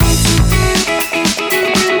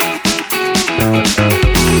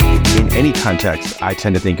context, I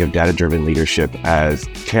tend to think of data-driven leadership as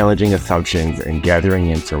challenging assumptions and gathering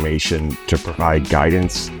information to provide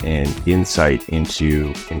guidance and insight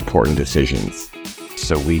into important decisions.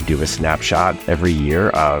 So we do a snapshot every year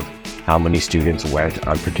of how many students went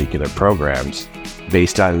on particular programs.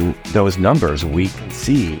 Based on those numbers, we can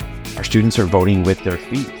see our students are voting with their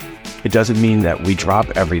feet. It doesn't mean that we drop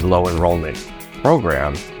every low enrollment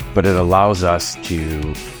program, but it allows us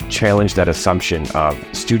to challenge that assumption of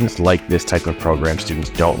students like this type of program, students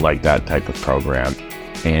don't like that type of program,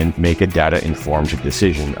 and make a data-informed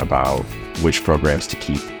decision about which programs to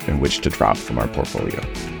keep and which to drop from our portfolio.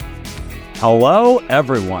 Hello,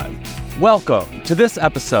 everyone. Welcome to this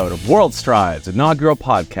episode of World Stride's inaugural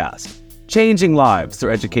podcast, Changing Lives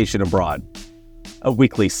Through Education Abroad, a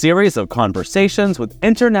weekly series of conversations with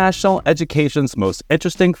international education's most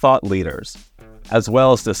interesting thought leaders, as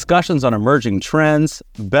well as discussions on emerging trends,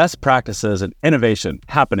 best practices, and innovation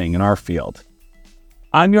happening in our field.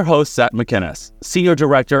 I'm your host, Zac Macinnes, Senior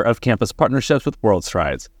Director of Campus Partnerships with World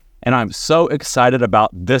Strides, and I'm so excited about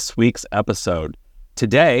this week's episode.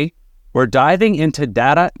 Today, we're diving into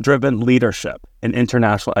data-driven leadership in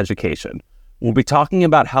international education. We'll be talking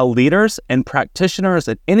about how leaders and practitioners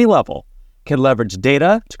at any level can leverage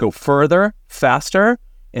data to go further, faster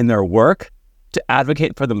in their work, to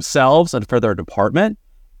advocate for themselves and for their department,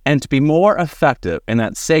 and to be more effective in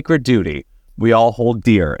that sacred duty we all hold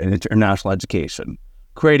dear in international education,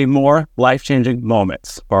 creating more life-changing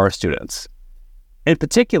moments for our students. In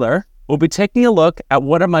particular, we'll be taking a look at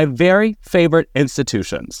one of my very favorite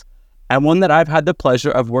institutions, and one that I've had the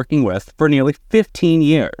pleasure of working with for nearly 15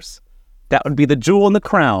 years. That would be the jewel in the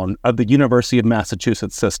crown of the University of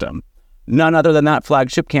Massachusetts system, none other than that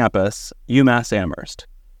flagship campus, UMass Amherst.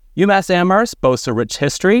 UMass Amherst boasts a rich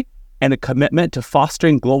history and a commitment to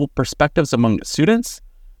fostering global perspectives among its students,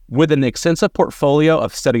 with an extensive portfolio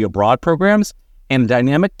of study abroad programs and a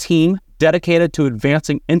dynamic team dedicated to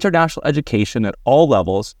advancing international education at all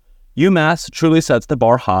levels. UMass truly sets the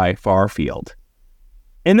bar high for our field.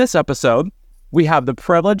 In this episode, we have the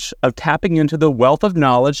privilege of tapping into the wealth of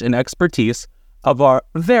knowledge and expertise of our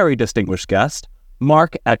very distinguished guest,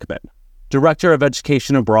 Mark Eckman, Director of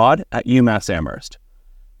Education Abroad at UMass Amherst.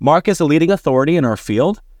 Mark is a leading authority in our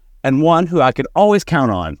field and one who I can always count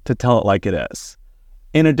on to tell it like it is.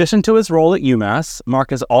 In addition to his role at UMass, Mark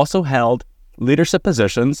has also held leadership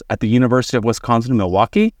positions at the University of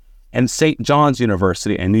Wisconsin-Milwaukee and St. John's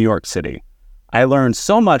University in New York City. I learn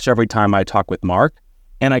so much every time I talk with Mark,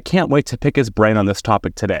 and I can't wait to pick his brain on this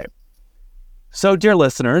topic today. So, dear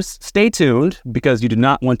listeners, stay tuned because you do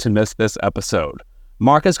not want to miss this episode.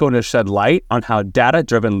 Mark is going to shed light on how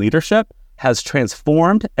data-driven leadership has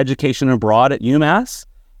transformed education abroad at UMass,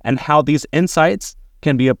 and how these insights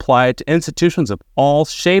can be applied to institutions of all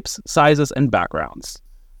shapes, sizes, and backgrounds.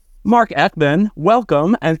 Mark Eckman,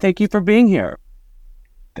 welcome, and thank you for being here.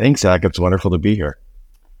 Thanks, Zach. It's wonderful to be here.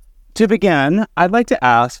 To begin, I'd like to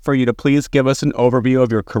ask for you to please give us an overview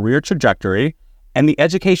of your career trajectory and the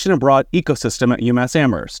education abroad ecosystem at UMass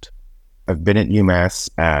Amherst. I've been at UMass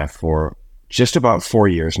for just about 4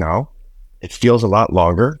 years now. It feels a lot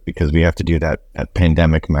longer because we have to do that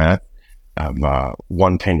pandemic math.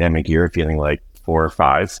 One pandemic year feeling like 4 or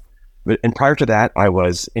 5. And prior to that, I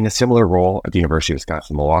was in a similar role at the University of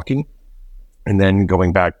Wisconsin-Milwaukee. And then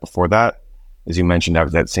going back before that, as you mentioned, I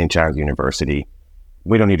was at St. John's University.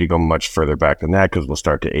 We don't need to go much further back than that because we'll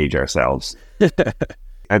start to age ourselves.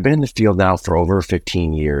 I've been in the field now for over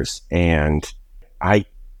 15 years, and I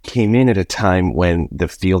came in at a time when the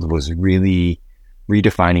field was really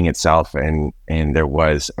redefining itself, and there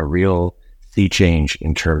was a real sea change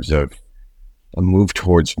in terms of a move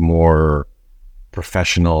towards more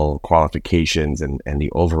professional qualifications and the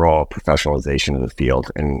overall professionalization of the field.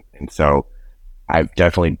 And so I've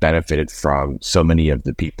definitely benefited from so many of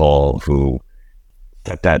the people who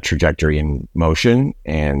set that trajectory in motion.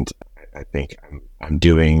 And I think I'm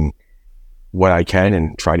doing what I can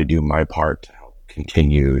and try to do my part to help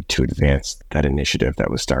continue to advance that initiative that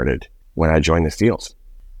was started when I joined the field.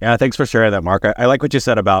 Yeah, thanks for sharing that, Mark. I like what you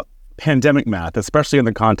said about pandemic math, especially in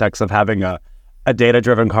the context of having a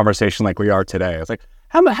data-driven conversation like we are today. It's like,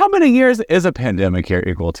 how many years is a pandemic here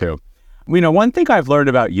equal to? One thing I've learned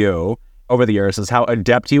about you over the years is how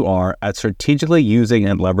adept you are at strategically using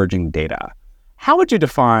and leveraging data. How would you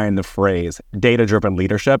define the phrase data-driven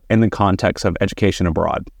leadership in the context of education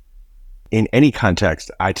abroad? In any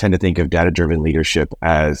context, I tend to think of data-driven leadership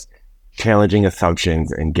as challenging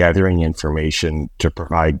assumptions and gathering information to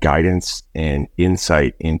provide guidance and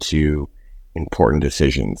insight into important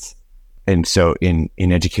decisions. And so in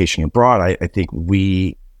education abroad, I think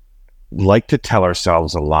we like to tell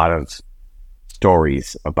ourselves a lot of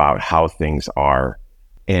stories about how things are.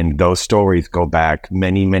 And those stories go back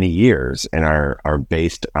many, many years and are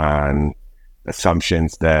based on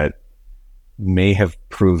assumptions that may have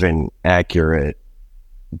proven accurate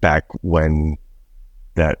back when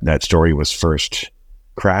that story was first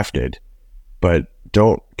crafted, but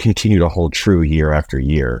don't continue to hold true year after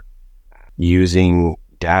year. Using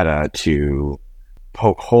data to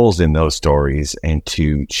poke holes in those stories and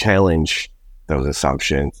to challenge those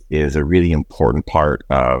assumptions is a really important part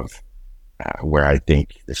of where I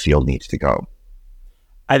think the field needs to go.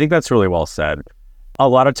 I think that's really well said. A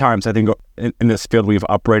lot of times, I think in this field, we've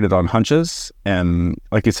operated on hunches and,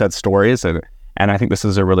 like you said, stories. And I think this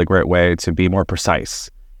is a really great way to be more precise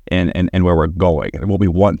in where we're going and what we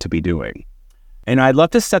want to be doing. And I'd love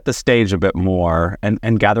to set the stage a bit more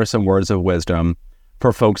and gather some words of wisdom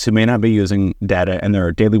for folks who may not be using data in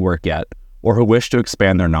their daily work yet, or who wish to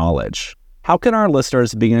expand their knowledge. How can our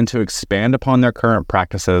listeners begin to expand upon their current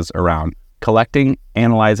practices around collecting,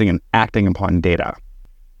 analyzing, and acting upon data?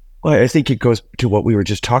 Well, I think it goes to what we were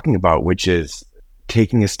just talking about, which is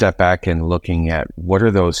taking a step back and looking at what are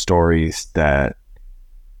those stories that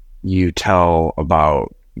you tell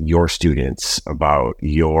about your students, about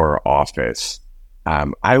your office. I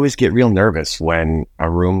always get real nervous when a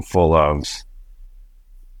room full of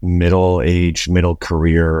middle-aged,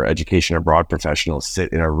 middle-career education abroad professionals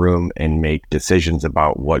sit in a room and make decisions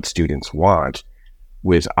about what students want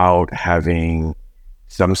without having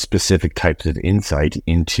some specific types of insight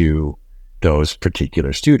into those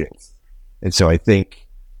particular students. And so I think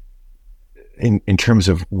in terms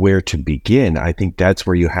of where to begin, I think that's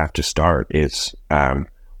where you have to start is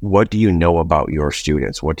what do you know about your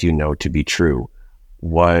students? What do you know to be true?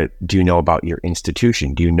 What do you know about your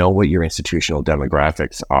institution? Do you know what your institutional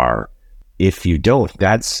demographics are? If you don't,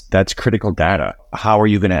 that's critical data. How are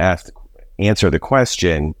you going to answer the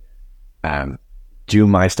question, do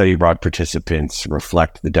my study abroad participants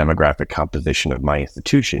reflect the demographic composition of my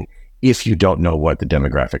institution, if you don't know what the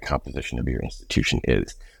demographic composition of your institution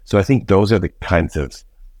is? So I think those are the kinds of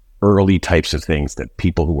early types of things that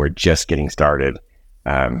people who are just getting started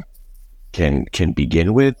can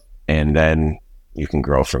begin with, and then you can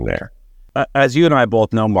grow from there. As you and I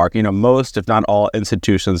both know, Mark, most, if not all,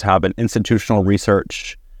 institutions have an institutional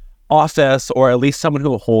research office, or at least someone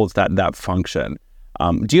who holds that function.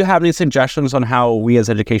 Do you have any suggestions on how we as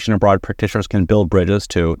education abroad practitioners can build bridges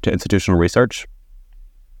to institutional research?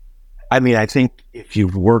 I mean, I think if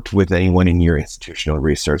you've worked with anyone in your institutional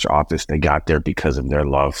research office, they got there because of their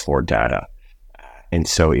love for data. And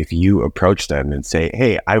so if you approach them and say,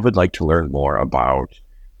 hey, I would like to learn more about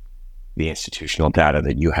the institutional data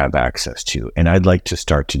that you have access to, and I'd like to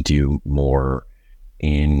start to do more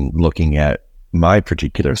in looking at my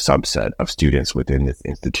particular subset of students within this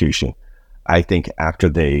institution. I think after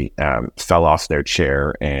they fell off their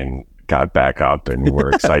chair and got back up and were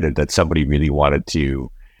excited that somebody really wanted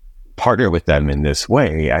to partner with them in this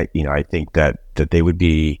way, I think that they would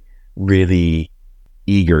be really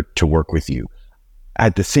eager to work with you.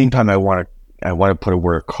 At the same time, I want to put a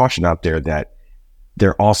word of caution out there that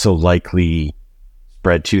they're also likely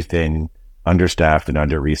spread too thin, understaffed, and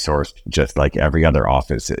under-resourced, just like every other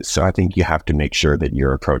office is. So I think you have to make sure that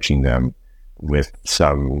you're approaching them with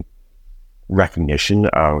some recognition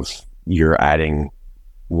of you're adding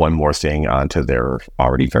one more thing onto their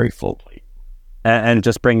already very full plate. And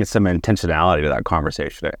just bringing some intentionality to that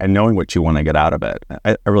conversation and knowing what you want to get out of it.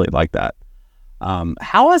 I really like that.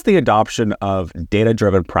 How has the adoption of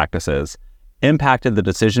data-driven practices impacted the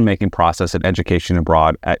decision-making process in education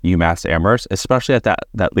abroad at UMass Amherst, especially at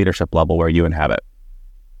that leadership level where you inhabit?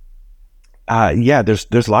 Yeah,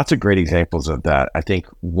 there's lots of great examples of that. I think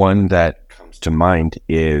one that comes to mind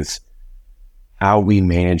is how we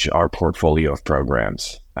manage our portfolio of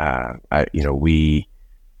programs. We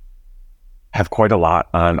have quite a lot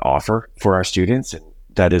on offer for our students, and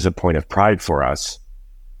that is a point of pride for us.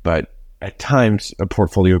 But at times, a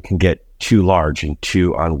portfolio can get too large and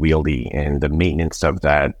too unwieldy, and the maintenance of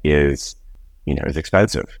that is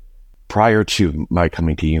expensive. Prior to my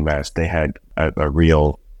coming to UMass, they had a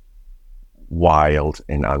real wild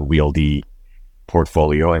and unwieldy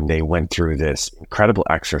portfolio, and they went through this incredible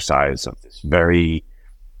exercise of this very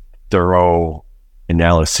thorough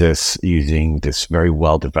analysis using this very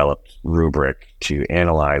well-developed rubric to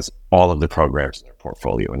analyze all of the programs in their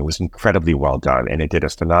portfolio. And it was incredibly well done, and it did a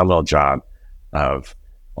phenomenal job of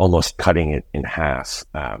almost cutting it in half,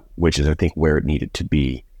 which is, I think, where it needed to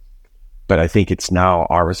be. But I think it's now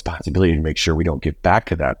our responsibility to make sure we don't get back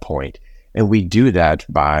to that point. And we do that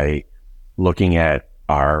by looking at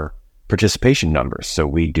our participation numbers. So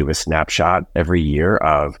we do a snapshot every year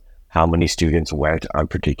of how many students went on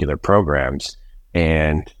particular programs.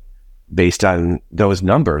 And based on those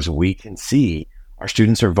numbers, we can see our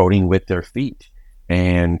students are voting with their feet.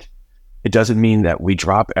 And it doesn't mean that we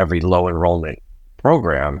drop every low enrollment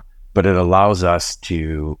program, but it allows us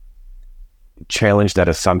to challenge that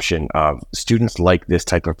assumption of students like this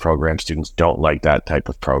type of program, students don't like that type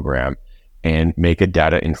of program, and make a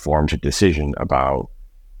data-informed decision about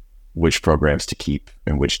which programs to keep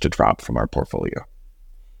and which to drop from our portfolio.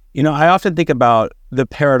 I often think about the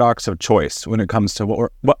paradox of choice when it comes to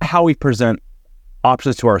how we present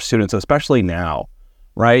options to our students, especially now,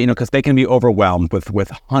 right? Because they can be overwhelmed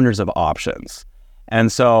with hundreds of options. And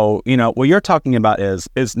so, what you're talking about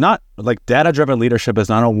is not like data-driven leadership is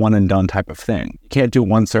not a one and done type of thing. You can't do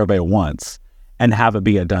one survey once and have it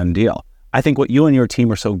be a done deal. I think what you and your team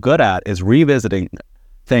are so good at is revisiting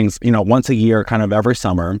things, once a year, kind of every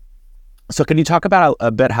summer. So can you talk about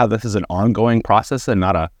a bit how this is an ongoing process and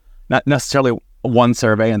not necessarily one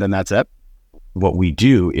survey and then that's it? What we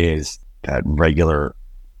do is that regular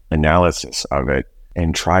analysis of it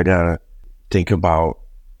and try to think about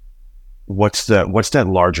what's that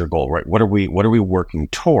larger goal, right? What are we working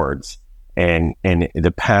towards? And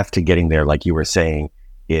the path to getting there, like you were saying,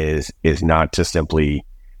 is not to simply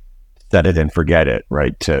set it and forget it,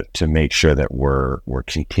 right? To make sure that we're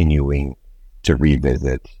continuing to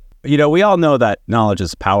revisit. We all know that knowledge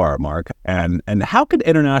is power, Mark. And how could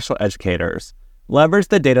international educators leverage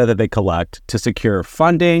the data that they collect to secure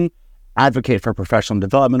funding, advocate for professional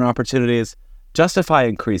development opportunities, justify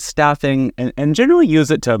increased staffing, and generally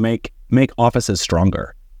use it to make offices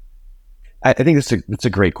stronger? I think it's a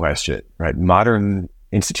great question, right? Modern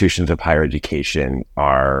institutions of higher education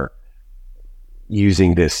are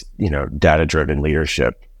using this, data-driven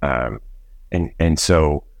leadership, and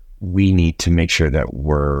so we need to make sure that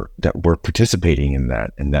we're participating in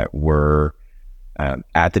that, and that we're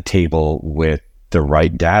at the table with the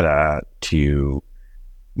right data to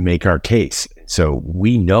make our case. So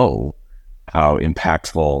we know how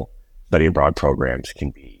impactful study abroad programs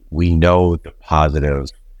can be. We know the positive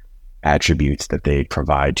attributes that they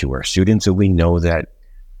provide to our students, and we know that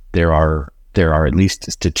there are at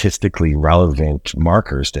least statistically relevant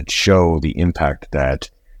markers that show the impact that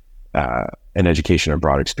an education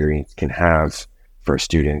abroad experience can have for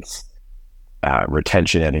students,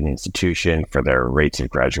 retention at an institution, for their rates of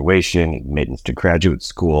graduation, admittance to graduate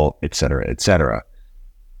school, et cetera, et cetera.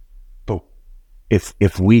 But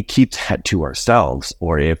if we keep that to ourselves,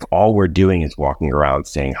 or if all we're doing is walking around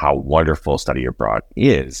saying how wonderful study abroad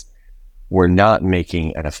is, we're not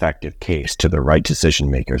making an effective case to the right decision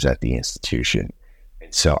makers at the institution.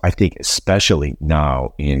 And so I think especially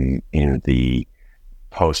now in the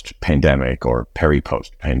post-pandemic or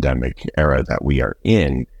peri-post-pandemic era that we are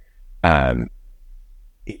in,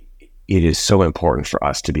 it is so important for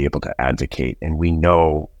us to be able to advocate. And we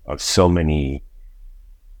know of so many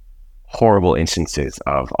horrible instances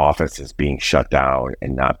of offices being shut down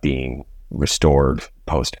and not being restored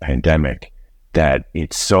post-pandemic, that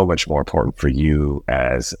it's so much more important for you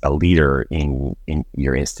as a leader in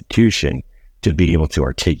your institution to be able to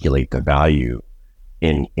articulate the value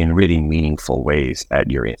in really meaningful ways at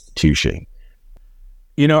your institution.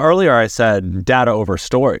 Earlier I said data over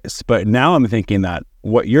stories, but now I'm thinking that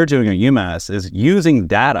what you're doing at UMass is using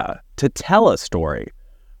data to tell a story,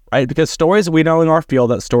 right? Because stories, we know in our field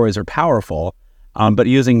that stories are powerful, but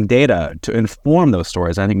using data to inform those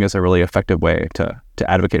stories, I think is a really effective way to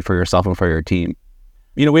advocate for yourself and for your team.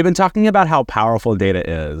 We've been talking about how powerful data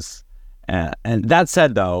is. And that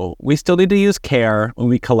said, though, we still need to use care when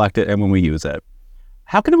we collect it and when we use it.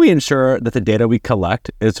 How can we ensure that the data we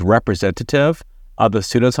collect is representative of the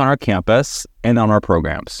students on our campus and on our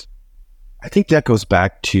programs? I think that goes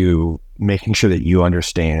back to making sure that you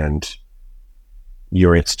understand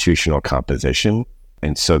your institutional composition,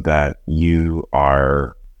 and so that you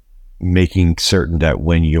are making certain that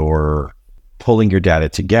when you're pulling your data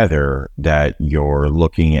together, that you're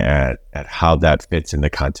looking at how that fits in the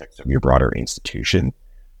context of your broader institution.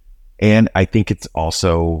 And I think it's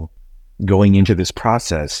also going into this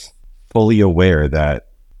process fully aware that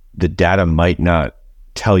the data might not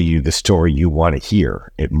tell you the story you want to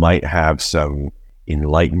hear. It might have some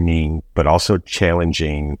enlightening, but also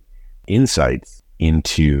challenging insights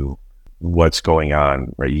into what's going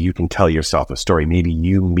on, right? You can tell yourself a story. Maybe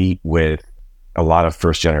you meet with a lot of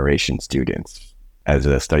first generation students as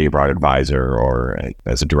a study abroad advisor or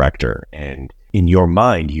as a director. And in your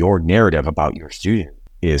mind, your narrative about your student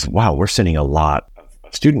is, wow, we're sending a lot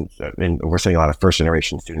of students and we're sending a lot of first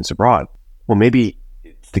generation students abroad. Well, maybe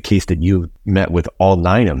it's the case that you met with all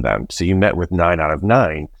 9 of them. So you met with 9 out of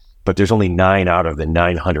 9, but there's only 9 out of the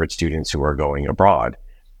 900 students who are going abroad.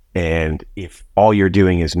 And if all you're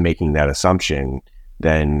doing is making that assumption,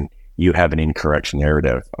 then you have an incorrect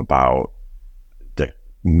narrative about the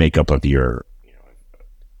makeup of your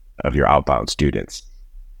outbound students.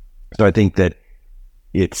 So I think that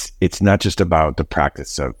it's not just about the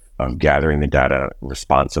practice of gathering the data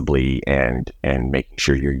responsibly and making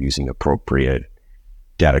sure you're using appropriate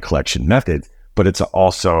data collection methods, but it's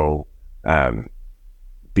also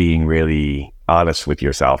being really honest with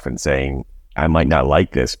yourself and saying, I might not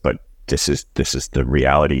like this, but this is the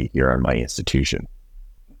reality here in my institution.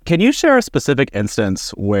 Can you share a specific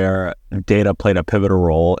instance where data played a pivotal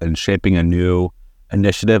role in shaping a new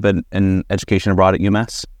initiative in education abroad at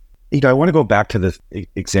UMass? I want to go back to the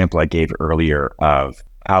example I gave earlier of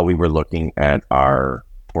how we were looking at our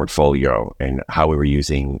portfolio and how we were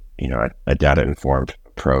using, a data-informed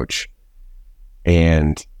approach.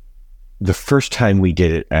 And the first time we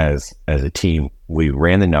did it as a team, we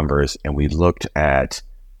ran the numbers and we looked at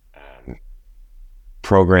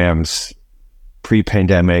programs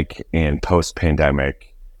pre-pandemic and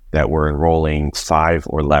post-pandemic that were enrolling 5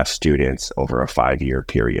 or less students over a 5-year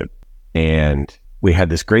period. And we had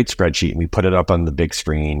this great spreadsheet and we put it up on the big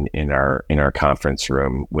screen in our conference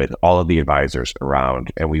room with all of the advisors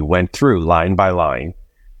around. And we went through line by line. It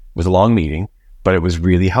was a long meeting, but it was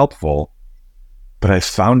really helppful. But I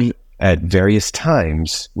found at various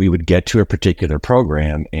times we would get to a particular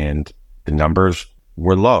program and the numbers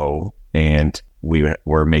were low and we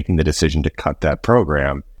were making the decision to cut that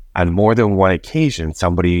program. On more than one occasion,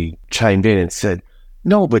 somebody chimed in and said,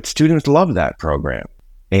 no, but students love that program.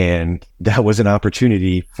 And that was an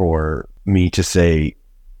opportunity for me to say,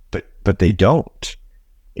 but they don't.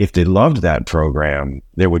 If they loved that program,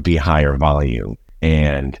 there would be higher volume.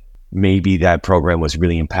 And maybe that program was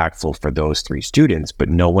really impactful for those 3 students, but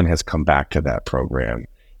no one has come back to that program.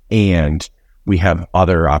 And we have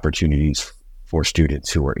other opportunities for students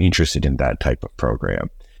who are interested in that type of program.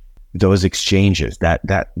 Those exchanges, that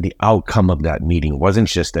the outcome of that meeting wasn't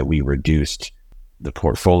just that we reduced the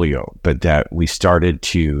portfolio, but that we started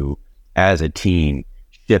to, as a team,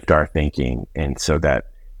 shift our thinking. And so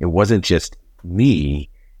that it wasn't just me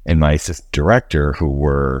and my assistant director who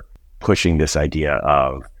were pushing this idea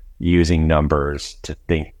of using numbers to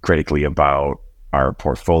think critically about our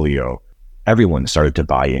portfolio. Everyone started to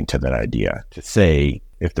buy into that idea to say,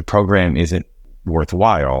 if the program isn't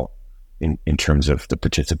worthwhile in terms of the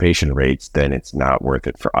participation rates, then it's not worth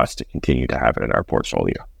it for us to continue to have it in our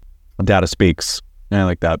portfolio. Data speaks. I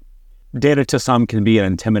like that. Data to some can be an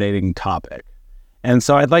intimidating topic. And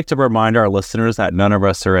so I'd like to remind our listeners that none of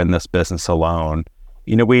us are in this business alone.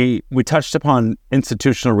 We touched upon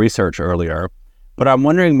institutional research earlier, but I'm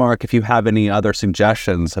wondering, Mark, if you have any other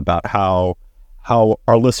suggestions about how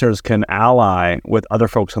our listeners can ally with other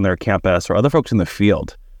folks on their campus or other folks in the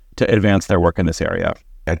field to advance their work in this area.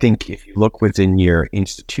 I think if you look within your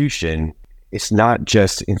institution, it's not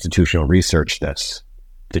just institutional research that's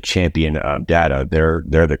the champion of data. They're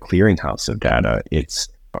the clearinghouse of data. It's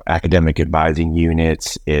academic advising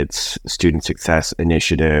units, it's student success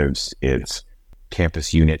initiatives, it's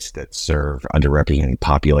campus units that serve underrepresented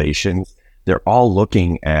populations. They're all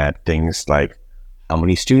looking at things like, how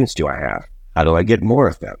many students do I have? How do I get more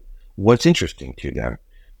of them? What's interesting to them?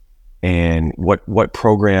 And what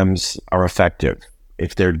programs are effective?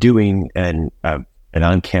 If they're doing an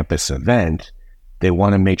on-campus event, they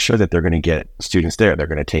want to make sure that they're going to get students there. They're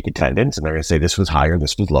going to take attendance and they're going to say, this was higher,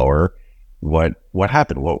 this was lower. What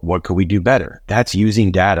happened? What could we do better? That's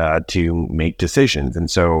using data to make decisions. And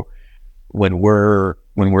so when we're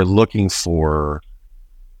looking for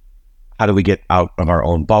how do we get out of our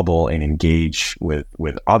own bubble and engage with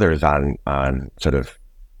others on sort of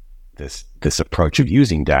this approach of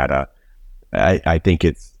using data, I think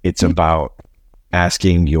it's about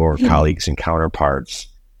asking your colleagues and counterparts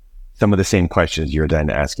some of the same questions you're then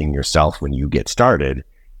asking yourself when you get started,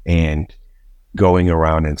 and going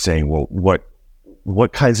around and saying, well,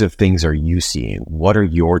 what kinds of things are you seeing? What are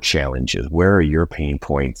your challenges? Where are your pain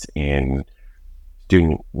points in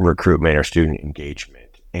student recruitment or student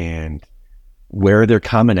engagement? And where are there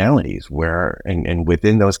commonalities? And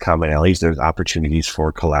within those commonalities, there's opportunities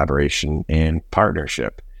for collaboration and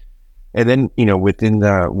partnership. And then, within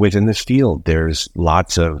this field, there's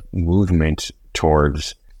lots of movement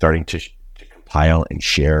towards starting to compile and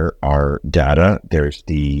share our data. There's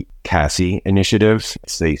the CASI initiatives.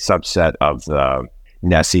 It's a subset of the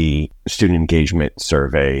NESI student engagement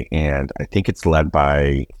survey. And I think it's led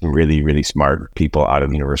by really, really smart people out of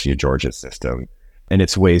the University of Georgia system. And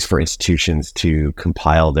it's ways for institutions to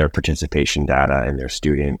compile their participation data and their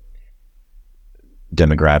student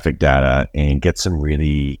demographic data and get some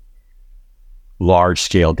really large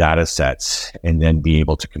scale data sets and then be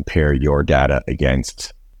able to compare your data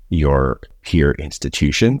against your peer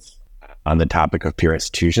institutions. On the topic of peer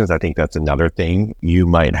institutions, I think that's another thing. You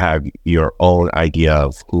might have your own idea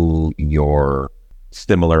of who your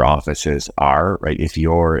similar offices are, right? If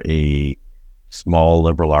you're a small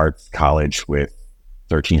liberal arts college with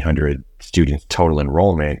 1,300 students total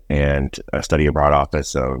enrollment and a study abroad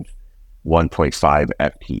office of 1.5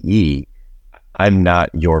 FTE, I'm not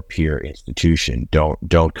your peer institution.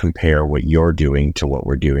 Don't compare what you're doing to what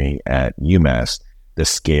we're doing at UMass. The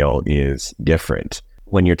scale is different.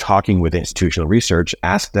 When you're talking with institutional research,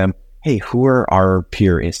 ask them, hey, who are our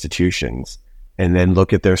peer institutions? And then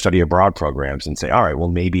look at their study abroad programs and say, all right, well,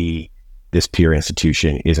 maybe this peer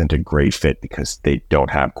institution isn't a great fit because they don't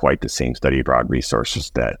have quite the same study abroad resources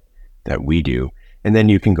that we do. And then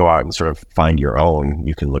you can go out and sort of find your own.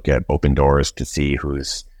 You can look at Open Doors to see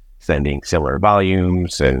who's sending similar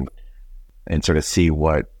volumes and sort of see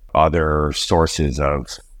what other sources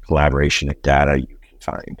of collaboration and data you can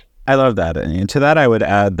find. I love that. And to that, I would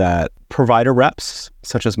add that provider reps,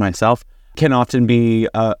 such as myself, can often be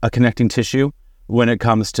a connecting tissue when it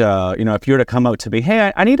comes to, if you were to come out to me,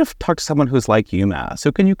 hey, I need to talk to someone who's like UMass.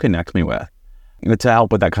 Who can you connect me with to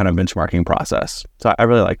help with that kind of benchmarking process? So I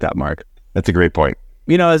really like that, Mark. That's a great point.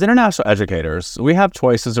 As international educators, we have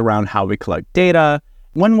choices around how we collect data.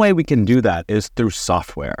 One way we can do that is through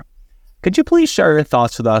software. Could you please share your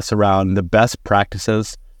thoughts with us around the best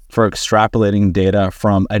practices for extrapolating data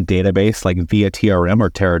from a database like via TRM or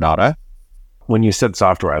Teradata? When you said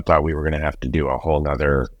software, I thought we were going to have to do a whole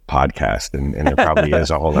nother podcast, and there probably is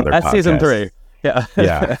a whole other podcast. That's season 3. Yeah.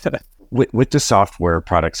 Yeah. With the software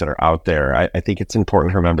products that are out there, I think it's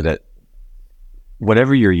important to remember that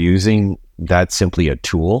whatever you're using, that's simply a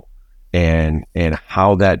tool, and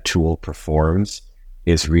how that tool performs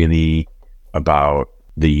is really about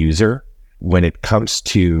the user. When it comes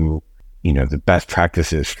to the best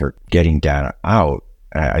practices for getting data out,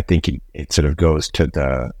 I think it sort of goes to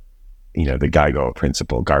the GIGO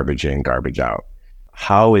principle, garbage in, garbage out.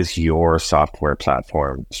 How is your software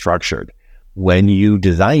platform structured? When you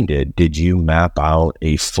designed it, did you map out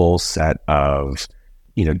a full set of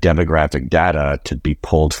demographic data to be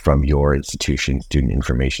pulled from your institution's student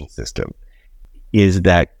information system? Is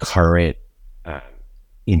that current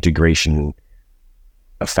integration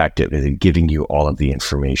effective? Is it giving you all of the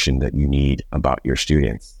information that you need about your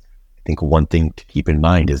students? I think one thing to keep in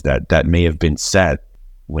mind is that may have been set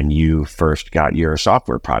when you first got your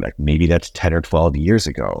software product. Maybe that's 10 or 12 years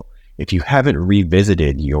ago. If you haven't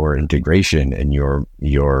revisited your integration and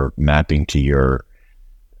your mapping to your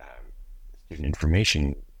student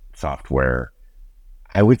information software,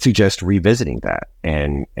 I would suggest revisiting that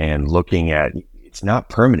and looking at, it's not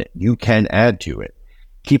permanent. You can add to it.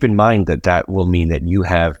 Keep in mind that will mean that you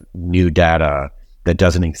have new data that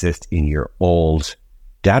doesn't exist in your old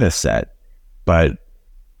data set, but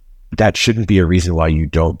that shouldn't be a reason why you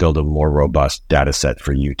don't build a more robust data set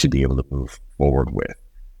for you to be able to move forward with.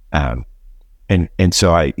 And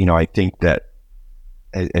so I think that,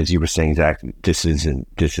 as you were saying, Zach, this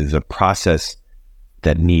is a process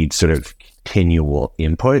that needs sort of continual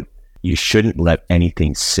input. You shouldn't let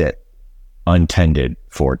anything sit untended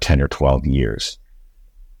for 10 or 12 years.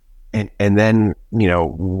 And then,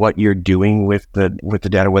 what you're doing with the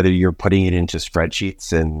data, whether you're putting it into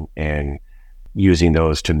spreadsheets and using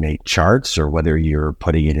those to make charts, or whether you're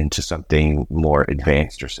putting it into something more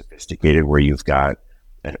advanced or sophisticated where you've got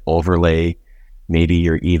an overlay. Maybe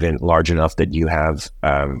you're even large enough that you have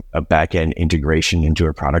a back-end integration into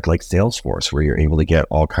a product like Salesforce, where you're able to get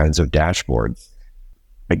all kinds of dashboards.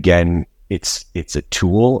 Again, it's a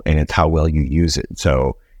tool, and it's how well you use it.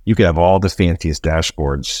 So you could have all the fanciest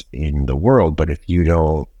dashboards in the world, but if you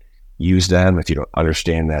don't use them, if you don't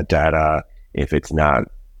understand that data, if it's not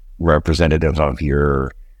representative of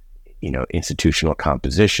your, institutional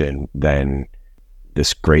composition, then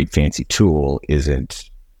this great fancy tool isn't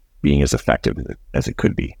being as effective as it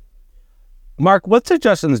could be. Mark, what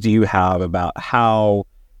suggestions do you have about how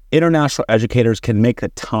international educators can make the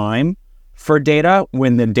time for data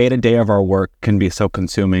when the day-to-day of our work can be so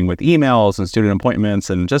consuming with emails and student appointments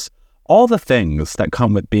and just all the things that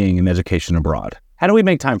come with being in education abroad? How do we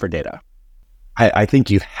make time for data? I think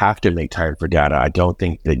you have to make time for data. I don't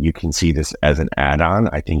think that you can see this as an add-on.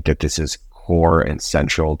 I think that this is core and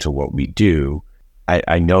central to what we do.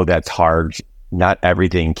 I know that's hard. Not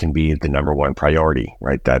everything can be the number one priority,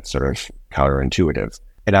 right? That's sort of counterintuitive.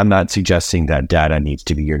 And I'm not suggesting that data needs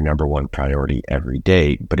to be your number one priority every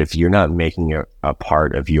day, but if you're not making it a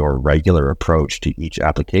part of your regular approach to each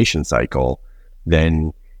application cycle,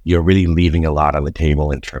 then you're really leaving a lot on the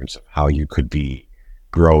table in terms of how you could be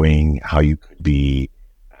growing, how you could be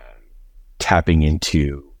tapping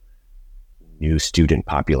into new student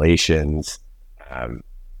populations.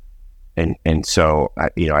 And so,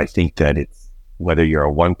 I think that it's, whether you're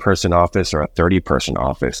a one-person office or a 30-person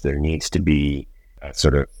office, there needs to be a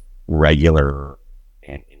sort of regular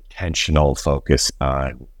and intentional focus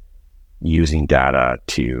on using data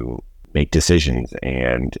to make decisions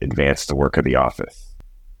and advance the work of the office.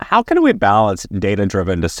 How can we balance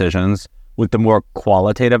data-driven decisions with the more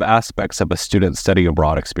qualitative aspects of a student study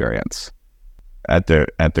abroad experience? At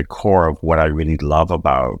the core of what I really love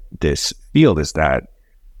about this field is that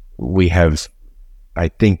we have, I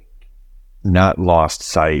think, not lost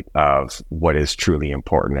sight of what is truly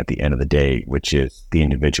important at the end of the day, which is the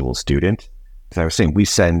individual student. As I was saying, we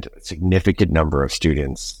send a significant number of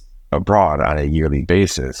students abroad on a yearly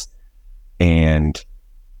basis. And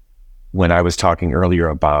when I was talking earlier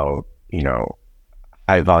about,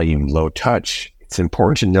 high volume, low touch, it's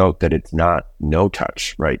important to note that it's not no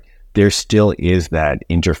touch, right? There still is that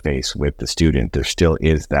interface with the student. There still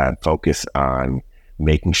is that focus on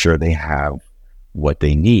making sure they have what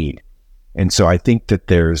they need. And so I think that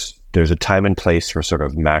there's a time and place for sort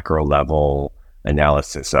of macro level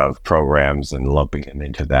analysis of programs and lumping them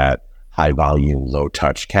into that high volume, low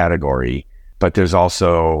touch category. But there's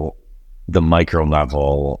also the micro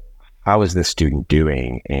level. How is this student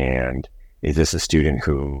doing? And is this a student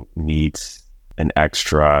who needs an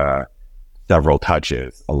extra several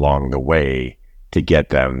touches along the way to get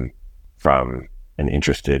them from an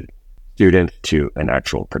interested student to an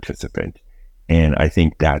actual participant? And I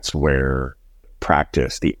think that's where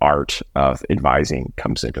practice, the art of advising,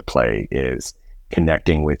 comes into play, is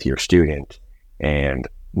connecting with your student and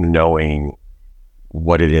knowing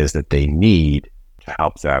what it is that they need to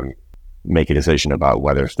help them make a decision about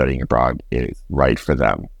whether studying abroad is right for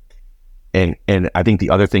them. And I think the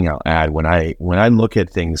other thing I'll add, when I look at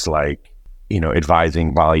things like,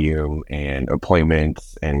 advising volume and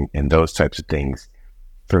appointments and those types of things,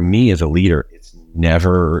 for me as a leader, it's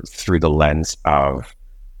never through the lens of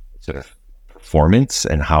sort of performance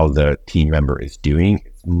and how the team member is doing.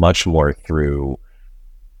 It's much more through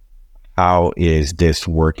how is this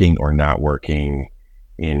working or not working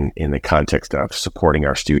in the context of supporting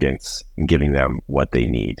our students and giving them what they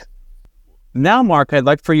need. Now, Mark, I'd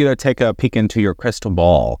like for you to take a peek into your crystal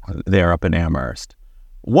ball there up in Amherst.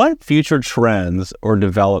 What future trends or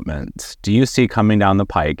developments do you see coming down the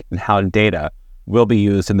pike, and how data will be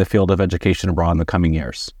used in the field of education abroad in the coming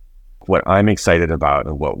years? What I'm excited about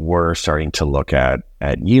and what we're starting to look at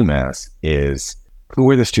UMass is, who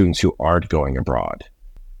are the students who aren't going abroad?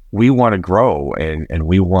 We want to grow and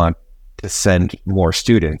we want to send more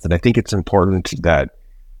students. And I think it's important that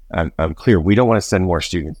I'm clear, we don't want to send more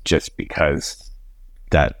students just because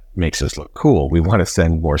that makes us look cool. We want to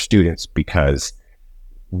send more students because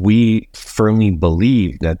we firmly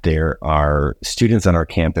believe that there are students on our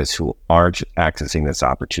campus who aren't accessing this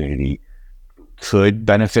opportunity, could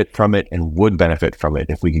benefit from it and would benefit from it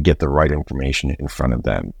if we could get the right information in front of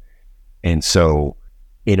them. And so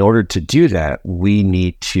in order to do that, we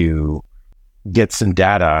need to get some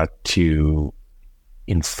data to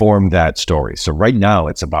inform that story. So right now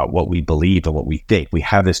it's about what we believe and what we think. We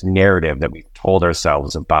have this narrative that we've told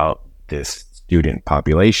ourselves about this student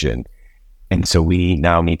population. And so we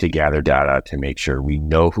now need to gather data to make sure we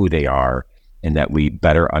know who they are and that we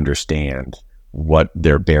better understand what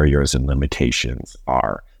their barriers and limitations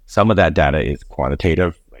are. Some of that data is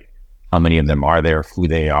quantitative, like how many of them are there, who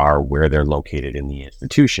they are, where they're located in the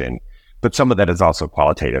institution. But some of that is also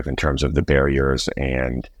qualitative in terms of the barriers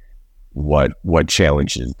and what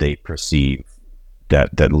challenges they perceive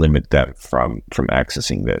that limit them from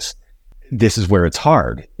accessing this. This is where it's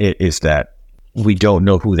hard. It is that we don't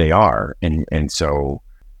know who they are. And so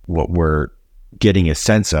what we're getting a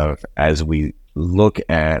sense of as we look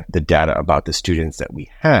at the data about the students that we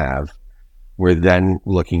have, we're then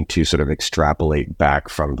looking to sort of extrapolate back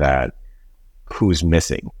from that, who's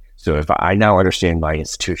missing. So if I now understand my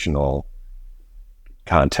institutional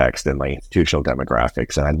context and my institutional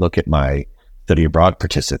demographics, and I look at my study abroad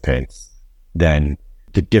participants, then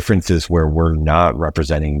the differences where we're not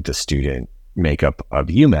representing the student makeup of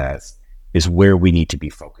UMass is where we need to be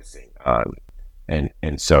focusing on.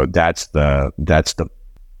 And so that's the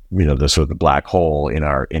the sort of the black hole in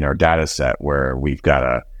our data set where we've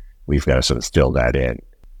got to sort of fill that in.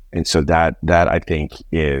 And so that I think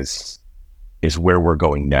is where we're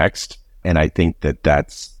going next. And I think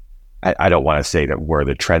that's I don't want to say that we're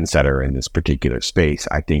the trendsetter in this particular space.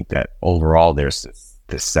 I think that overall there's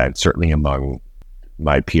this sense, certainly among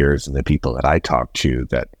my peers and the people that I talk to,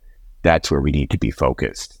 that that's where we need to be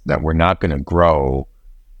focused, that we're not going to grow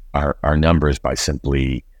our numbers by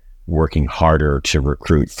simply working harder to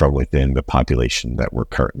recruit from within the population that we're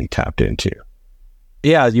currently tapped into.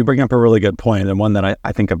 Yeah, you bring up a really good point, and one that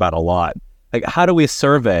I think about a lot. Like, how do we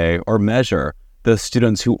survey or measure the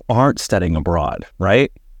students who aren't studying abroad,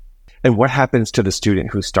 right? And what happens to the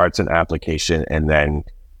student who starts an application and then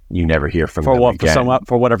you never hear from them again?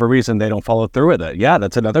 For whatever reason, they don't follow through with it. Yeah,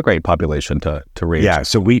 that's another great population to reach. Yeah,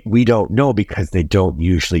 so we don't know because they don't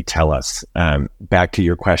usually tell us. Back to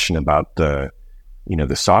your question about the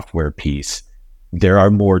software piece, there are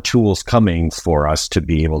more tools coming for us to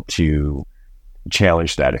be able to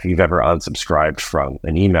challenge that. If you've ever unsubscribed from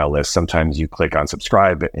an email list, sometimes you click on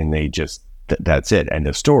subscribe and they just, that's it, end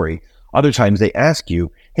of story. Other times they ask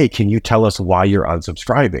you, hey, can you tell us why you're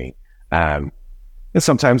unsubscribing? And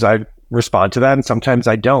sometimes I respond to that and sometimes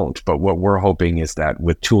I don't. But what we're hoping is that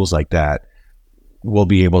with tools like that, we'll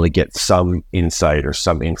be able to get some insight or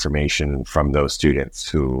some information from those students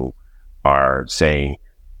who are saying,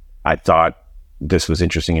 I thought this was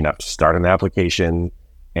interesting enough to start an application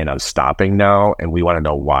and I'm stopping now, and we want to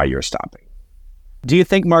know why you're stopping. Do you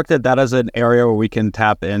think, Mark, that is an area where we can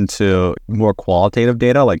tap into more qualitative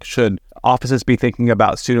data? Like, should offices be thinking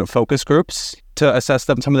about student focus groups to assess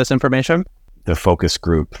some of this information? The focus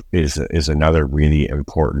group is another really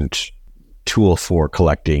important tool for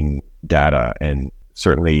collecting data, and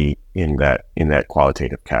certainly in that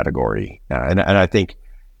qualitative category. And I think,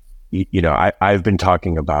 I've been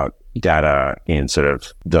talking about data in sort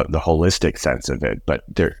of the holistic sense of it, but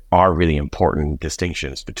there are really important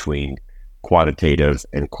distinctions between quantitative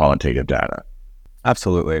and qualitative data.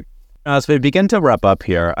 Absolutely. As we begin to wrap up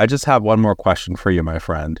here, I just have one more question for you, my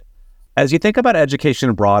friend. As you think about education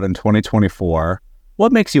abroad in 2024,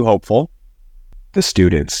 what makes you hopeful? The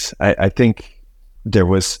students. I think there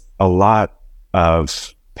was a lot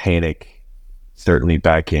of panic, certainly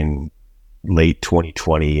back in late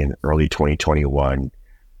 2020 and early 2021.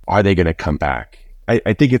 Are they going to come back?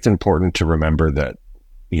 I think it's important to remember that,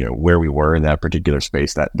 where we were in that particular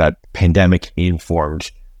space, that pandemic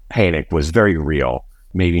informed panic was very real.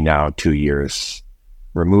 Maybe now 2 years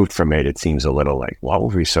removed from it, it seems a little like, what were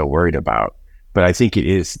we so worried about? But I think it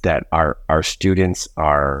is that our students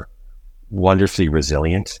are wonderfully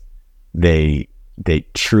resilient. They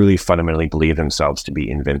truly fundamentally believe themselves to be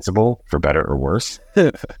invincible, for better or worse.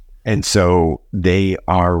 And so they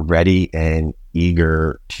are ready and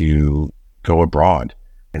eager to go abroad.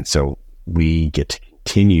 And so we get to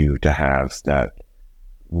continue to have that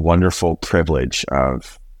wonderful privilege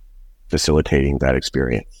of facilitating that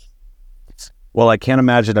experience. Well, I can't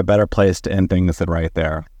imagine a better place to end things than right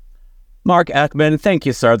there. Mark Eckman, thank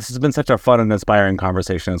you, sir. This has been such a fun and inspiring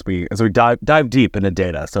conversation as we dive deep into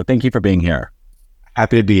data. So thank you for being here.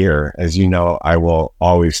 Happy to be here. As you know, I will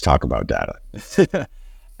always talk about data.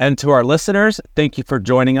 And to our listeners, thank you for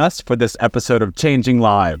joining us for this episode of Changing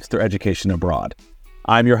Lives Through Education Abroad.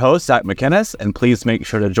 I'm your host, Zac Macinnes, and please make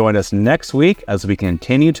sure to join us next week as we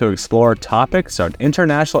continue to explore topics on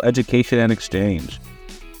international education and exchange.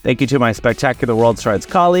 Thank you to my spectacular World Strides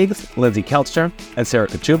colleagues, Lindsay Keltner and Sarah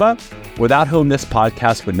Kachuba, without whom this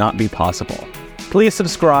podcast would not be possible. Please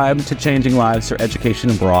subscribe to Changing Lives Through Education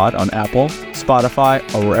Abroad on Apple, Spotify,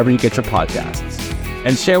 or wherever you get your podcasts.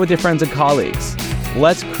 And share with your friends and colleagues.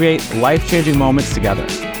 Let's create life-changing moments together.